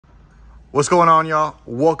What's going on, y'all?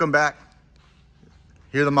 Welcome back.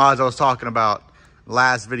 Here are the mods I was talking about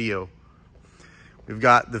last video. We've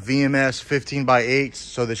got the VMS 15x8,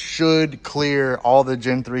 so this should clear all the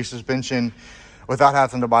Gen 3 suspension without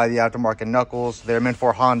having to buy the aftermarket knuckles. They're meant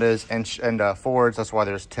for Hondas and Fords. That's why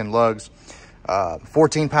there's 10 lugs.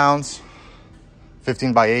 14 pounds,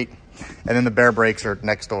 15x8. And then the Baer brakes are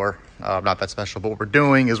next door. Not that special, but what we're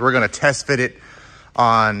doing is we're going to test fit it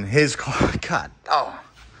on his car. God,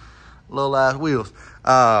 little ass wheels.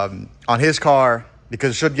 On his car,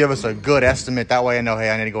 because it should give us a good estimate. That way I know, hey,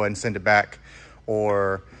 I need to go ahead and send it back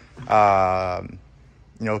or, you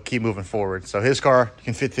know, keep moving forward. So his car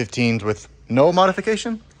can fit 15s with no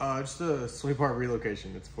modification? Just a swing part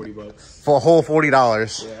relocation. It's $40. For a whole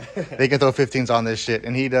 $40. Yeah. They can throw 15s on this shit.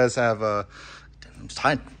 And he does have a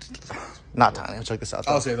tiny, not tiny. Let's check this out.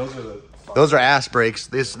 I'll say those are the... Those are ass brakes.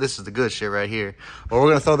 This is the good shit right here. But we're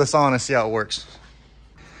going to throw this on and see how it works.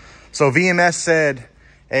 So VMS said,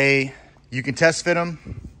 hey, you can test fit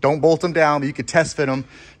them. Don't bolt them down, but you can test fit them.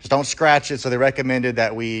 Just don't scratch it. So they recommended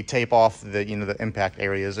that we tape off the, you know, the impact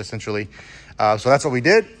areas essentially. So that's what we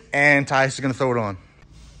did. And Tyus is going to throw it on.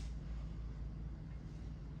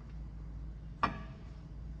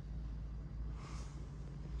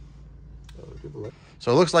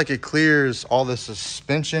 So it looks like it clears all the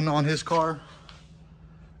suspension on his car.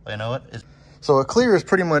 You know what? So it clears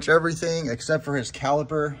pretty much everything except for his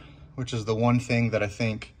caliper, which is the one thing that I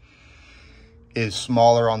think is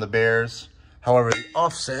smaller on the Baers. However, the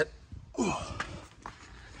offset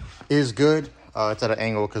is good. It's at an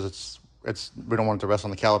angle because we don't want it to rest on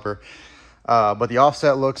the caliper. But the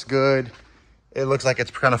offset looks good. It looks like it's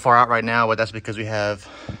kind of far out right now, but that's because we have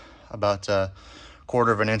about a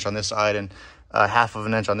quarter of an inch on this side and half of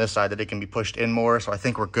an inch on this side that it can be pushed in more. So I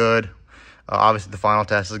think we're good. Obviously, the final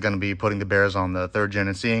test is going to be putting the Baers on the 3rd gen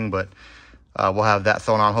and seeing, but we'll have that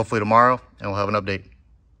thrown on hopefully tomorrow, and we'll have an update.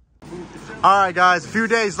 All right, guys, a few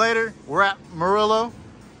days later, we're at Murillo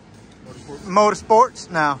Motorsports.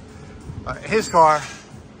 Now, his car,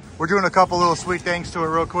 we're doing a couple little sweet things to it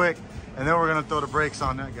real quick, and then we're going to throw the brakes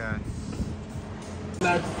on that guy.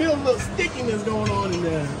 I feel a little stickiness going on in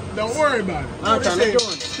there. Don't worry about it. I'm trying to do it.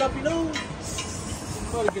 Stuffy nose.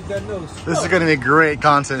 Probably get that nose. This is going to be great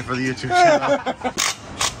content for the YouTube channel.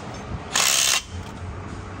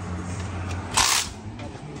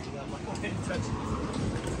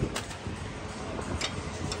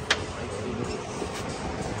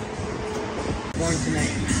 Tonight.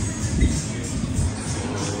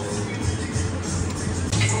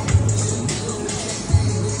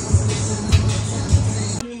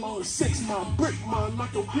 6 my brick, my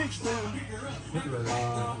knock your bitch down.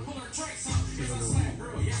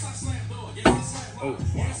 Oh,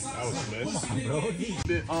 wow, that was a mess. Come on, bro.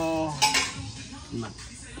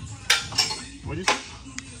 What'd you say?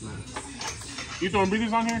 You throwing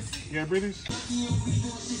breathers on here? Yeah, breathers.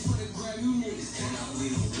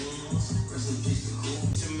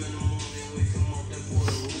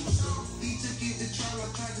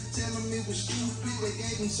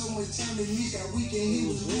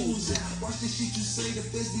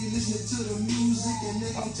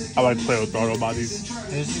 I like to play with throttle bodies.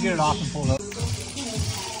 Yeah, just get it off and pull it up.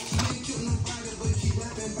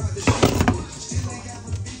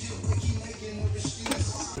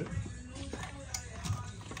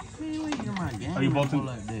 Are you bolting?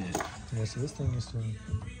 Yeah, so this thing is doing.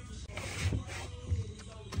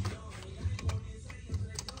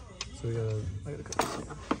 So we gotta, I gotta cut this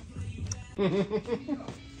here.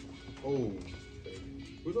 Oh.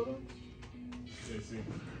 Who's on that? JC.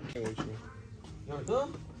 Can't wait you.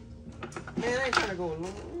 Man, I ain't trying to go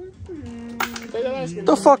along.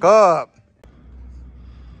 The fuck up.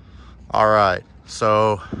 All right,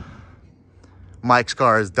 so Mike's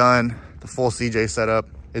car is done. The full CJ setup,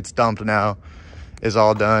 it's dumped now. Is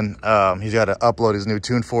all done. He's got to upload his new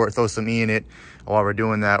tune for it, throw some E in it. While we're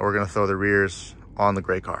doing that, we're gonna throw the rears on the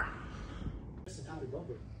gray car.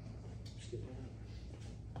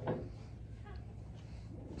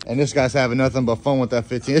 And this guy's having nothing but fun with that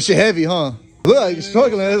 15. It's shit heavy, huh? Look, he's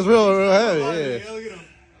struggling. It's real heavy. Yeah. Look at him.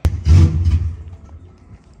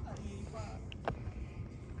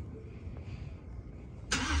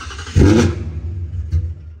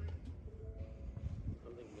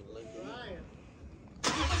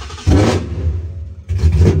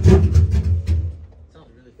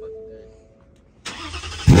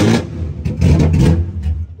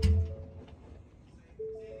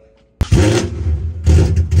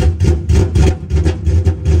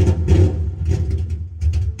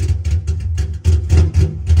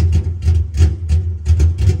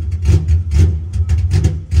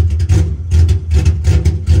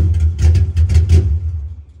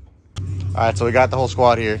 All right, so we got the whole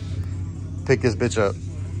squad here. Pick this bitch up.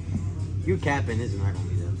 You capping, this is not gonna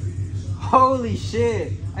be that. Holy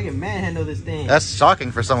shit! I can manhandle this thing. That's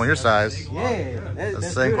shocking for someone your size. Yeah,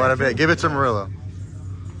 That's saying quite a bit. Give it to Murillo.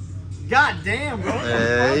 God damn, bro.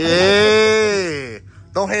 Hey,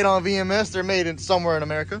 don't hate on VMS. They're made in somewhere in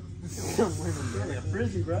America.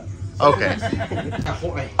 Frizzy, bro. Okay.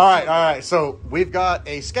 All right. So we've got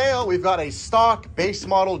a scale. We've got a stock base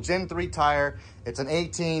model Gen 3 tire. It's an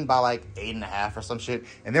 18 by like 8.5 or some shit.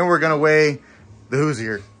 And then we're going to weigh the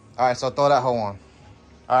Hoosier. All right, so throw that hoe on.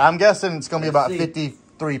 All right, I'm guessing it's going to be about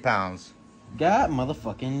 53 pounds. God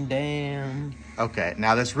motherfucking damn. Okay,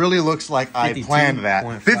 now this really looks like I planned that.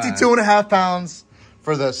 52.5. 52.5 pounds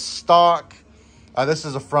for the stock. This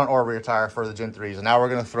is a front or rear tire for the Gen 3s. And now we're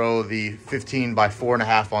going to throw the 15 by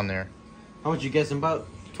 4.5 on there. How much you guessing about?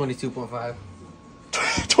 22.5.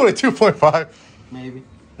 22.5. Maybe.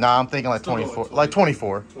 Nah, I'm thinking like 24. Like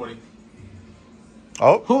 24. 20.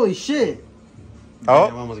 Oh. Holy shit. Oh.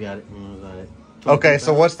 I almost got it. Okay,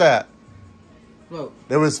 so what's that? Well,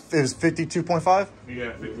 It was 52.5?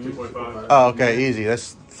 Yeah, 52.5. Oh, okay, easy.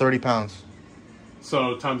 That's 30 pounds.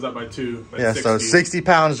 So times that by 2. That's Yeah, 60. so 60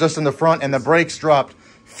 pounds just in the front, and the brakes dropped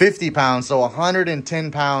 50 pounds, so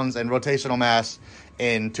 110 pounds in rotational mass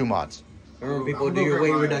in 2 mods. remember, people, do your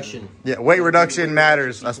weight reduction. Yeah, weight reduction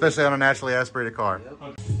matters, especially on a naturally aspirated car.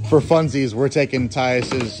 For funsies, we're taking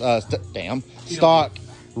Tyus's stock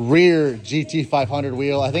rear GT500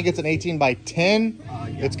 wheel. I think it's an 18 by 10.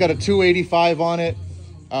 It's got a 285 on it.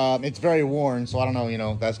 It's very worn, so I don't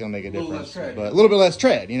know, that's going to make a difference. But a little bit less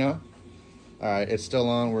tread, All right, it's still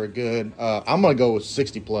on. We're good. I'm going to go with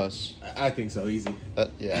 60 plus. I think so, easy.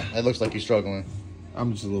 Yeah, it looks like you're struggling.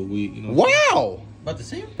 I'm just a little weak, Wow! About the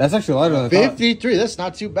same? That's actually lighter than I thought. 53, that's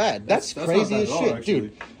not too bad. That's That's crazy not as bad at all, shit, actually.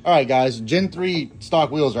 dude. All right, guys, Gen 3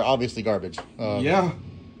 stock wheels are obviously garbage. Yeah.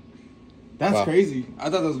 That's Wow. crazy.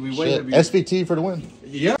 I thought those would be way Shit. heavier. SVT for the win.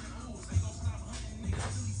 Yeah.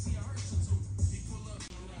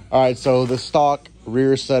 All right, so the stock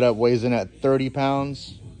rear setup weighs in at 30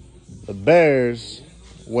 pounds. The Baers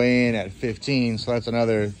weigh in at 15, so that's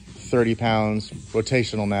another 30 pounds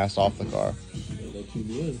rotational mass off the car. Ain't no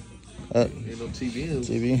TBN. Ain't no TBN.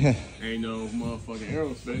 TV. Ain't no motherfucking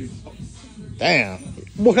aerospace. Damn.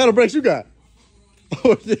 What kind of brakes you got?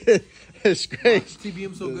 Oh, it's great.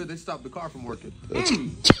 TBM so good they stopped the car from working.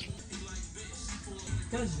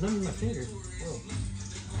 Guys, numbing my finger.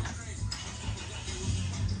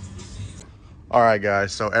 All right,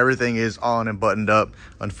 guys, so everything is on and buttoned up.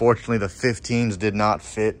 Unfortunately, the 15s did not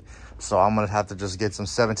fit, so I'm going to have to just get some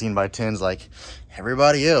 17 by 10s like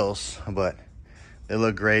everybody else, but they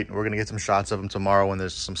look great. We're going to get some shots of them tomorrow when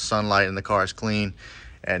there's some sunlight and the car is clean,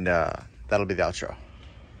 and that'll be the outro.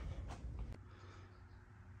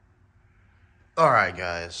 All right,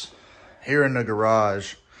 guys, here in the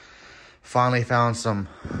garage, finally found some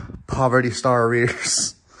Poverty Star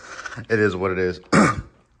rears. It is what it is.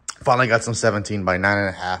 Finally got some 17 by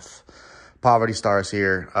 9.5 Poverty Stars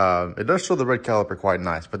here. It does show the red caliper quite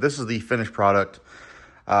nice, but this is the finished product.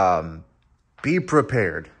 Be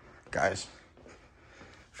prepared, guys,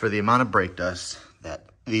 for the amount of brake dust that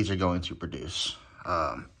these are going to produce.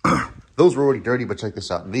 Those were already dirty, but check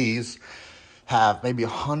this out. These have maybe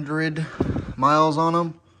 100 miles on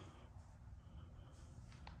them.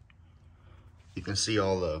 You can see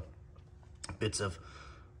all the bits of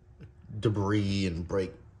debris and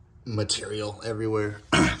brake material everywhere.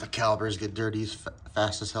 The calipers get dirty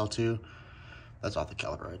fast as hell too. That's off the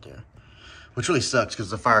caliper right there, which really sucks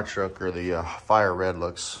because the fire truck or the fire red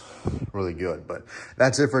looks really good. But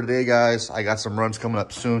that's it for today, guys. I got some runs coming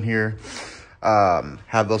up soon here.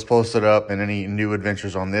 Have those posted up, and any new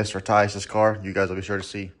adventures on this or Tyus's car, you guys will be sure to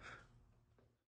see.